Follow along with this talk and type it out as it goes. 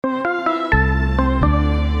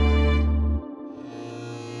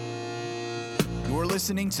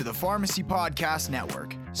listening to the Pharmacy Podcast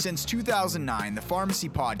Network. Since 2009, the Pharmacy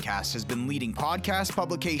Podcast has been leading podcast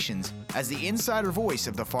publications as the insider voice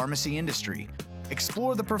of the pharmacy industry.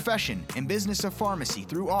 Explore the profession and business of pharmacy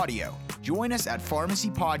through audio. Join us at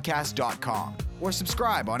pharmacypodcast.com or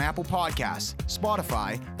subscribe on Apple Podcasts,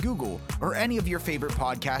 Spotify, Google, or any of your favorite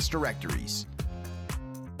podcast directories.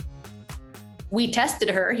 We tested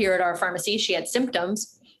her here at our pharmacy. She had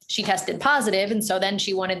symptoms. She tested positive, and so then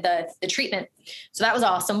she wanted the treatment. So that was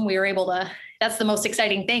awesome. We were able to, that's the most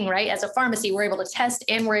exciting thing, right? As a pharmacy, we're able to test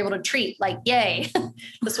and we're able to treat. Like, yay.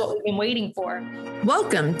 That's what we've been waiting for.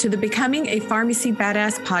 Welcome to the Becoming a Pharmacy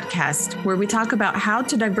Badass podcast, where we talk about how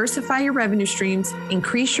to diversify your revenue streams,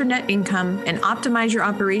 increase your net income, and optimize your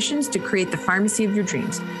operations to create the pharmacy of your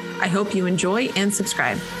dreams. I hope you enjoy and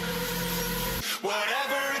subscribe.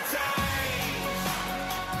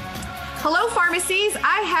 Hello, pharmacies.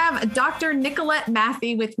 I have Dr. Nicolette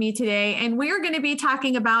Matthey with me today, and we are going to be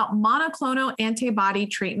talking about monoclonal antibody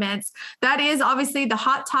treatments. That is obviously the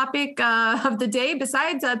hot topic of the day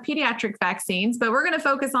besides pediatric vaccines, but we're going to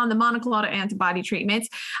focus on the monoclonal antibody treatments.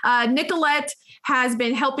 Nicolette has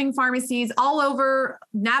been helping pharmacies all over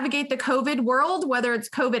navigate the COVID world, whether it's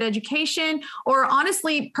COVID education or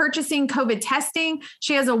honestly purchasing COVID testing.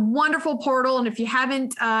 She has a wonderful portal, and if you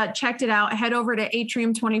haven't checked it out, head over to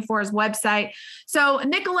Atrium 24's website. So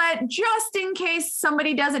Nicolette, just in case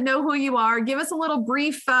somebody doesn't know who you are, give us a little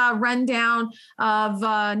brief rundown of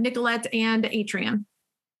Nicolette and Atrium.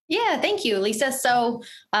 Yeah, thank you, Lisa. So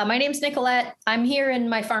my name's Nicolette. I'm here in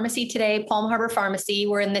my pharmacy today, Palm Harbor Pharmacy.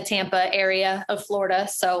 We're in the Tampa area of Florida.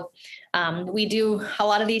 So we do a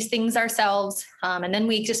lot of these things ourselves. And then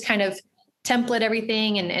we just kind of template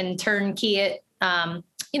everything and turnkey it,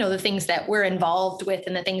 the things that we're involved with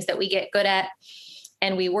and the things that we get good at.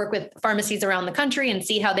 And we work with pharmacies around the country and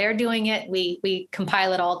see how they're doing it. We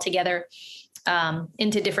compile it all together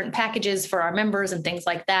into different packages for our members and things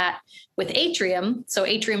like that with Atrium. So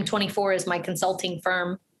Atrium 24 is my consulting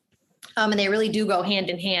firm, and they really do go hand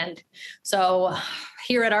in hand. So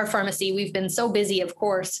here at our pharmacy, we've been so busy, of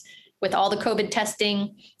course, with all the COVID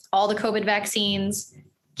testing, all the COVID vaccines,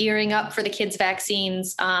 gearing up for the kids'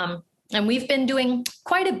 vaccines. And we've been doing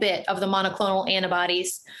quite a bit of the monoclonal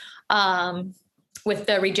antibodies with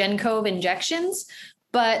the REGEN-COV injections.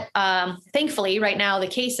 But thankfully, right now, the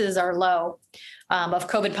cases are low of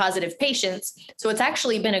COVID positive patients. So it's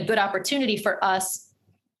actually been a good opportunity for us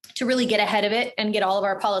to really get ahead of it and get all of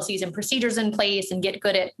our policies and procedures in place and get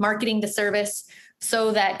good at marketing the service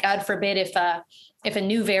so that, God forbid, if a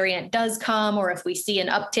new variant does come or if we see an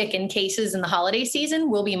uptick in cases in the holiday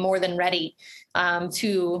season, we'll be more than ready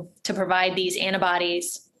to provide these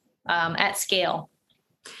antibodies at scale.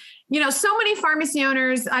 So many pharmacy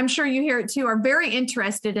owners, I'm sure you hear it too, are very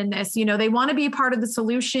interested in this. They want to be part of the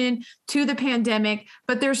solution to the pandemic,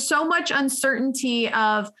 but there's so much uncertainty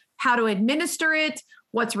of how to administer it,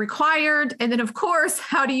 what's required, and then of course,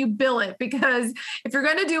 how do you bill it? Because if you're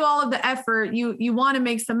going to do all of the effort, you want to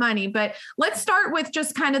make some money. But let's start with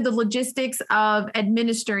just kind of the logistics of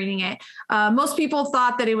administering it. Most people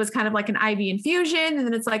thought that it was kind of like an IV infusion, and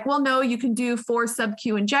then it's like, well, no, you can do 4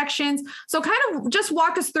 sub-Q injections. So kind of just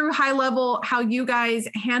walk us through high level how you guys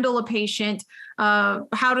handle a patient.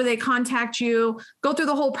 How do they contact you? Go through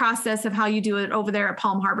the whole process of how you do it over there at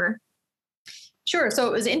Palm Harbor. Sure. So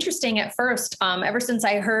it was interesting at first, ever since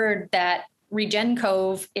I heard that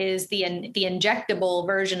REGEN-COV is the injectable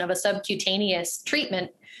version of a subcutaneous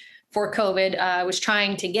treatment for COVID. I was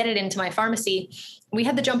trying to get it into my pharmacy. We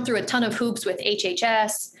had to jump through a ton of hoops with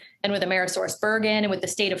HHS and with AmerisourceBergen and with the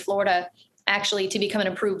state of Florida, actually, to become an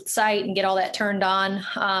approved site and get all that turned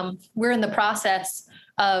on. We're in the process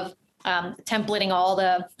of templating all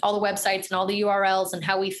the websites and all the URLs and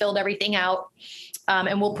how we filled everything out.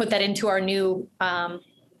 And we'll put that into our new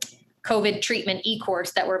COVID treatment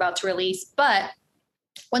e-course that we're about to release. But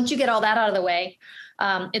once you get all that out of the way,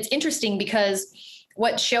 it's interesting because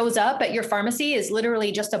what shows up at your pharmacy is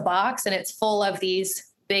literally just a box, and it's full of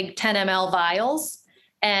these big 10 ml vials,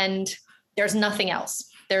 and there's nothing else.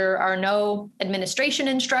 There are no administration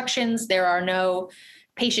instructions. There are no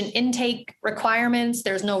patient intake requirements.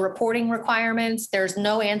 There's no reporting requirements. There's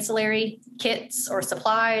no ancillary kits or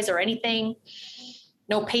supplies or anything.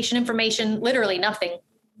 No patient information, literally nothing.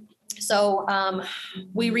 So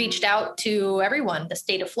we reached out to everyone, the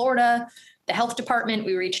state of Florida, the health department.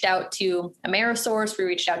 We reached out to Amerisource. We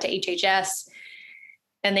reached out to HHS,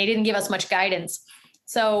 and they didn't give us much guidance.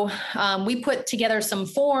 So we put together some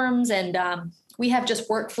forms, and we have just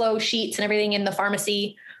workflow sheets and everything in the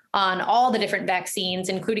pharmacy on all the different vaccines,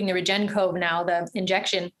 including the REGEN-COV now, the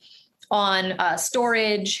injection, on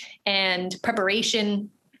storage and preparation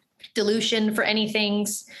dilution for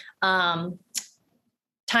anything's, time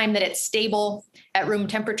that it's stable at room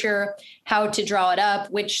temperature, how to draw it up,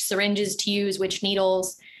 which syringes to use, which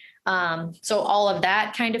needles. So all of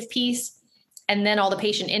that kind of piece. And then all the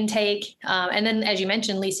patient intake. And then, as you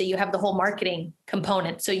mentioned, Lisa, you have the whole marketing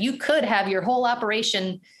component. So you could have your whole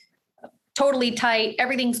operation totally tight.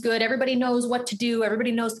 Everything's good. Everybody knows what to do.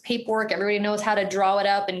 Everybody knows the paperwork. Everybody knows how to draw it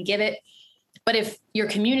up and give it. But if your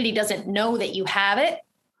community doesn't know that you have it,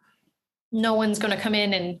 no one's going to come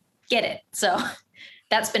in and get it. So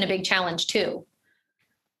that's been a big challenge too.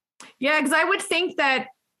 Yeah, because I would think that,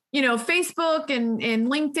 you know, Facebook and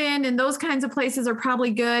LinkedIn and those kinds of places are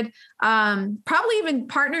probably good. Probably even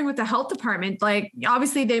partnering with the health department. Like,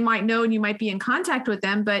 obviously they might know and you might be in contact with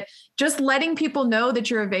them, but just letting people know that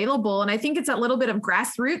you're available. And I think it's a little bit of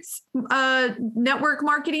grassroots network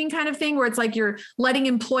marketing kind of thing, where it's like you're letting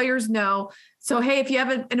employers know. So, hey, if you have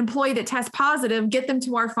an employee that tests positive, get them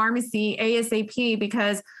to our pharmacy ASAP,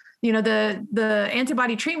 because you know, the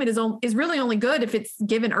antibody treatment is really only good if it's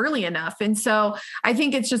given early enough. And so I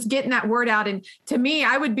think it's just getting that word out. And to me,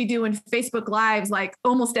 I would be doing Facebook Lives like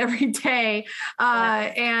almost every day,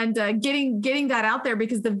 and getting that out there,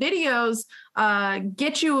 because the videos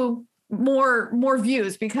get you more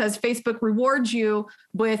views, because Facebook rewards you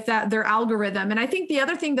with their algorithm. And I think the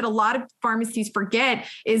other thing that a lot of pharmacies forget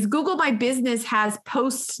is Google My Business has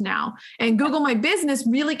posts now, and Google My Business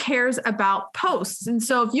really cares about posts. And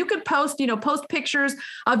so if you could post pictures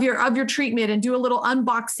of your treatment and do a little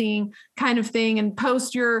unboxing kind of thing, and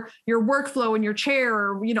post your workflow in your chair,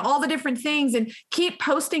 or, you know, all the different things, and keep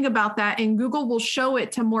posting about that, and Google will show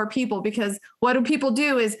it to more people. Because what do people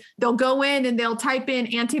do is they'll go in and they'll type in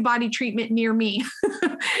antibody treatment near me.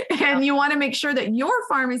 And you want to make sure that your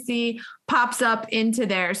pharmacy pops up into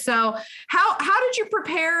there. So how did you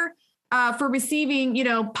prepare for receiving, you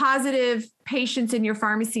know, positive patients in your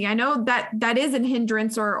pharmacy? I know that is a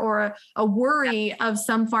hindrance or a worry of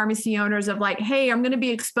some pharmacy owners of like, hey, I'm going to be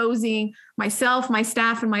exposing myself, my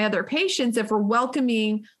staff, and my other patients if we're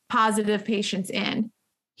welcoming positive patients in.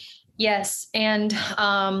 Yes. And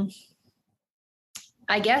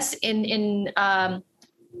I guess in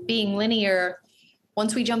being linear,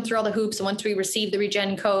 once we jumped through all the hoops, and once we received the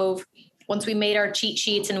RegenCove, once we made our cheat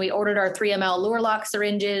sheets and we ordered our 3 ml Lurelock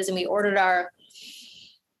syringes, and we ordered our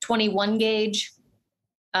 21 gauge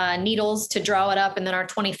needles to draw it up, and then our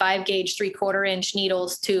 25 gauge 3/4 inch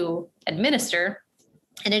needles to administer.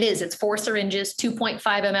 And it's 4 syringes, 2.5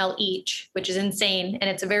 ml each, which is insane. And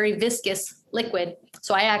it's a very viscous liquid.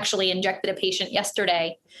 So I actually injected a patient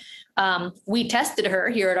yesterday. We tested her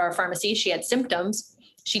here at our pharmacy. She had symptoms.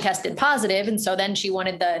 She tested positive. And so then she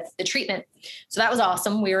wanted the treatment. So that was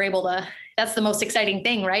awesome. We were able to, that's the most exciting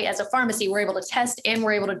thing, right? As a pharmacy, we're able to test and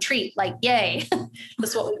we're able to treat, like, yay,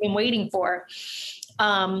 that's what we've been waiting for.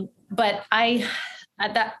 But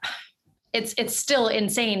it's still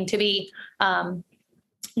insane to be,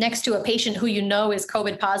 next to a patient who you know is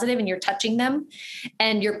COVID positive, and you're touching them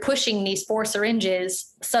and you're pushing these 4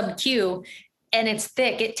 syringes sub-Q, and it's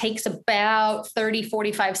thick. It takes about 30,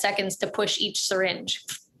 45 seconds to push each syringe,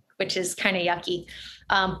 which is kind of yucky.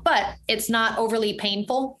 But it's not overly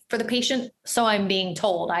painful for the patient. So I'm being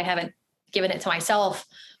told. I haven't given it to myself,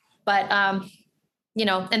 but, you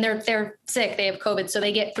know, and they're sick, they have COVID, so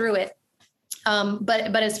they get through it.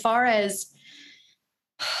 But as far as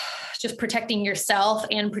just protecting yourself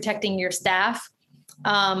and protecting your staff,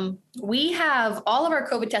 we have all of our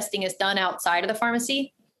COVID testing is done outside of the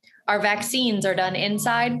pharmacy. Our vaccines are done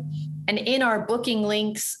inside, and in our booking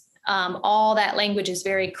links, all that language is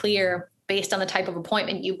very clear based on the type of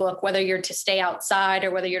appointment you book, whether you're to stay outside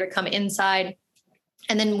or whether you're to come inside.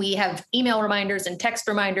 And then we have email reminders and text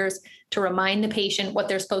reminders to remind the patient what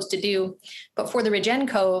they're supposed to do. But for the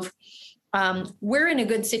RegenCove, we're in a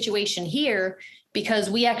good situation here because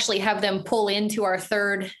we actually have them pull into our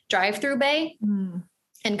 3rd drive-through bay.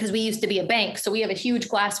 And because we used to be a bank, so we have a huge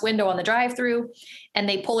glass window on the drive-through, and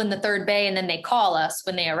they pull in the 3rd bay, and then they call us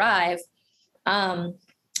when they arrive. And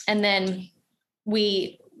then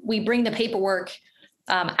we bring the paperwork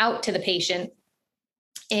out to the patient,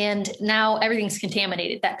 and now everything's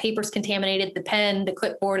contaminated. That paper's contaminated, the pen, the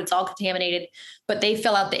clipboard, it's all contaminated, but they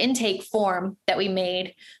fill out the intake form that we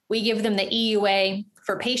made. We give them the EUA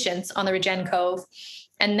for patients on the RegenCove,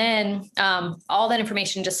 and then all that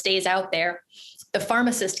information just stays out there. The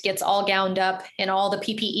pharmacist gets all gowned up in all the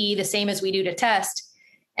PPE, the same as we do to test,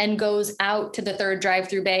 and goes out to the 3rd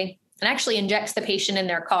drive-through bay and actually injects the patient in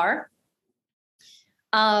their car.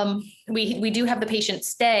 We do have the patient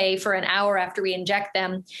stay for an hour after we inject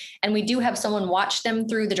them, and we do have someone watch them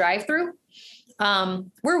through the drive-through.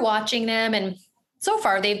 We're watching them, and so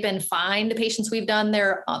far they've been fine. The patients we've done,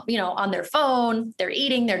 they're, on their phone, they're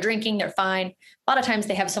eating, they're drinking, they're fine. A lot of times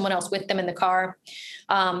they have someone else with them in the car.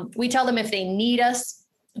 We tell them if they need us,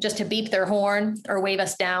 just to beep their horn or wave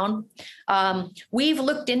us down. We've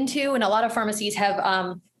looked into, and a lot of pharmacies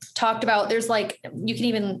have talked about, there's like, you can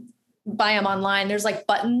even buy them online. There's like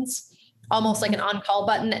buttons, almost like an on-call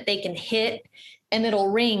button that they can hit, and it'll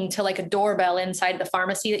ring to like a doorbell inside the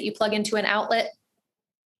pharmacy that you plug into an outlet.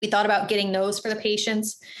 We thought about getting those for the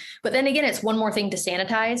patients, but then again, it's one more thing to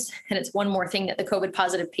sanitize, and it's one more thing that the COVID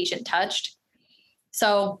positive patient touched.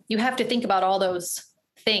 So you have to think about all those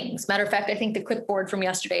things. Matter of fact, I think the clipboard from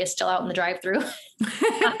yesterday is still out in the drive-through.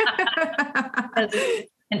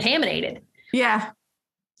 Contaminated. Yeah.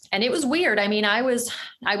 And it was weird. I mean, I was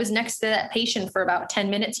next to that patient for about 10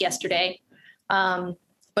 minutes yesterday.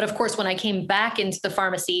 But of course, when I came back into the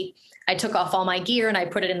pharmacy, I took off all my gear and I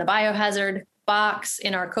put it in the biohazard box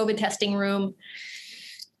in our COVID testing room.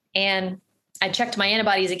 And I checked my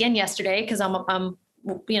antibodies again yesterday because I'm on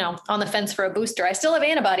the fence for a booster. I still have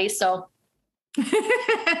antibodies, so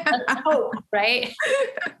let's hope, right?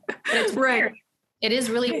 But it's right. Weird. It is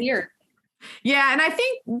really weird. Yeah. And I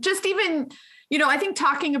think just even, I think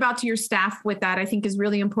talking about to your staff with that, I think is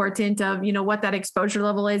really important of, what that exposure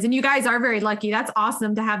level is. And you guys are very lucky. That's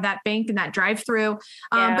awesome to have that bank and that drive-through.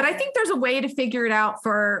 But I think there's a way to figure it out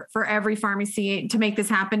for every pharmacy to make this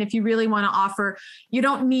happen. If you really want to offer, you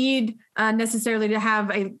don't need necessarily to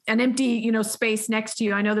have an empty, space next to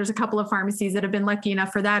you. I know there's a couple of pharmacies that have been lucky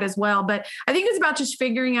enough for that as well. But I think it's about just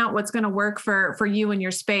figuring out what's going to work for you and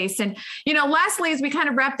your space. And, lastly, as we kind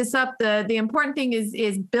of wrap this up, the important thing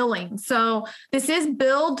is billing. So this is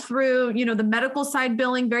billed through, the medical side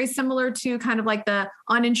billing, very similar to kind of like the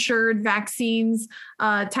uninsured vaccines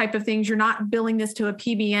type of things. You're not billing this to a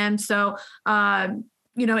PBM. So,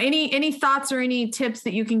 any thoughts or any tips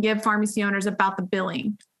that you can give pharmacy owners about the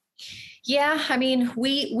billing? Yeah, I mean,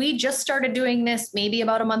 we just started doing this maybe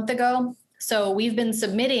about a month ago. So we've been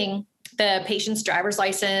submitting the patient's driver's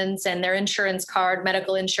license and their insurance card,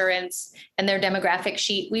 medical insurance, and their demographic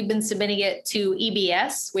sheet. We've been submitting it to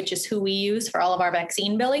EBS, which is who we use for all of our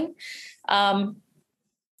vaccine billing.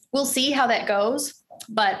 We'll see how that goes.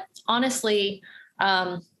 But honestly,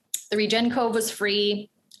 the RegenCove was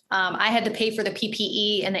free. I had to pay for the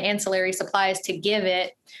PPE and the ancillary supplies to give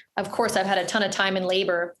it. Of course, I've had a ton of time and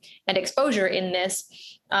labor and exposure in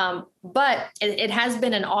this, but it has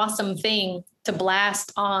been an awesome thing to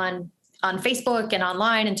blast on Facebook and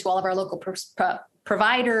online and to all of our local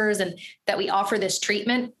providers, and that we offer this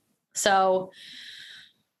treatment. So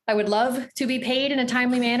I would love to be paid in a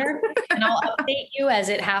timely manner, and I'll update you as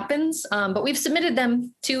it happens. But we've submitted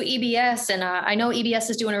them to EBS, and I know EBS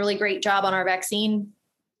is doing a really great job on our vaccine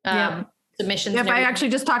submissions. Yep, I actually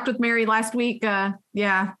just talked with Mary last week. They're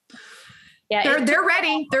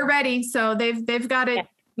ready. They're ready. So they've got it.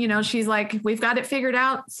 She's like, we've got it figured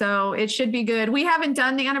out. So it should be good. We haven't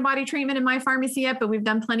done the antibody treatment in my pharmacy yet, but we've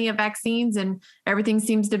done plenty of vaccines and everything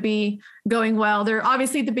seems to be going well. There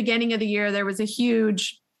obviously at the beginning of the year, there was a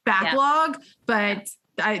huge backlog, but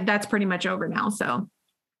that's pretty much over now. So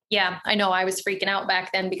yeah, I know I was freaking out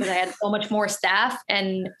back then because I had so much more staff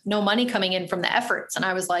and no money coming in from the efforts. And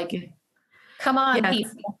I was like, come on,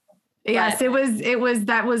 people. Yes,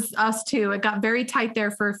 that was us too. It got very tight there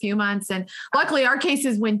for a few months. And luckily our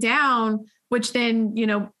cases went down, which then,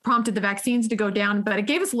 prompted the vaccines to go down, but it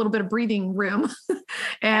gave us a little bit of breathing room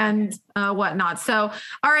and whatnot. So,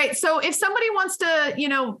 all right. So if somebody wants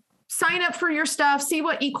to, sign up for your stuff, see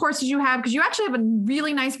what e-courses you have, because you actually have a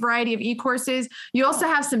really nice variety of e-courses. You also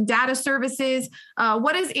have some data services.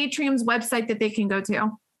 What is Atrium's website that they can go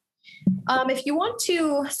to? If you want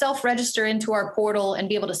to self-register into our portal and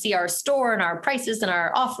be able to see our store and our prices and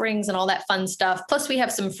our offerings and all that fun stuff, plus we have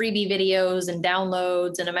some freebie videos and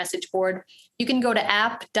downloads and a message board, you can go to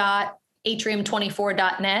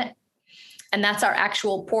app.atrium24.net. And that's our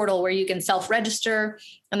actual portal where you can self-register.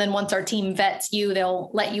 And then once our team vets you,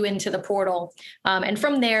 they'll let you into the portal. And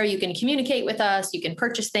from there, you can communicate with us. You can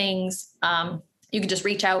purchase things. You can just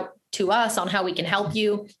reach out to us on how we can help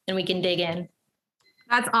you and we can dig in.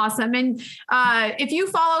 That's awesome. And if you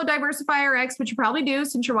follow DiversifyRx, which you probably do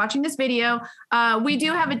since you're watching this video, we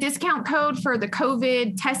do have a discount code for the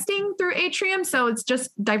COVID testing through Atrium. So it's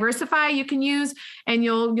just Diversify you can use, and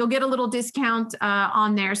you'll get a little discount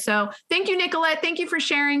on there. So thank you, Nicolette. Thank you for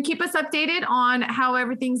sharing. Keep us updated on how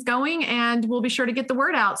everything's going, and we'll be sure to get the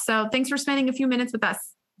word out. So thanks for spending a few minutes with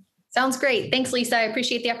us. Sounds great. Thanks, Lisa. I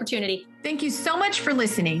appreciate the opportunity. Thank you so much for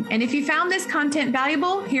listening. And if you found this content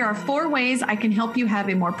valuable, here are 4 ways I can help you have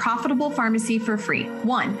a more profitable pharmacy for free.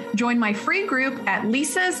 1, join my free group at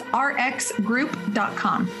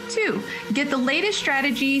lisasrxgroup.com. 2, get the latest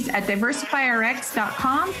strategies at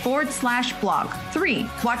diversifyrx.com/blog. 3,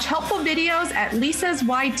 watch helpful videos at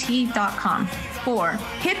lisasyt.com. 4,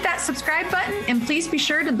 hit that subscribe button and please be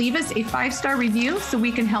sure to leave us a 5-star review so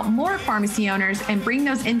we can help more pharmacy owners and bring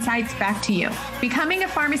those insights back to you. Becoming a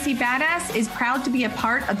Pharmacy Badass is proud to be a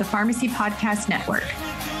part of the Pharmacy Podcast Network.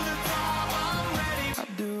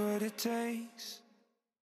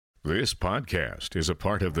 This podcast is a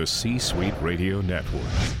part of the C-Suite Radio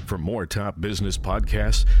Network. For more top business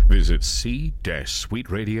podcasts, visit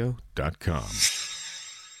c-suiteradio.com.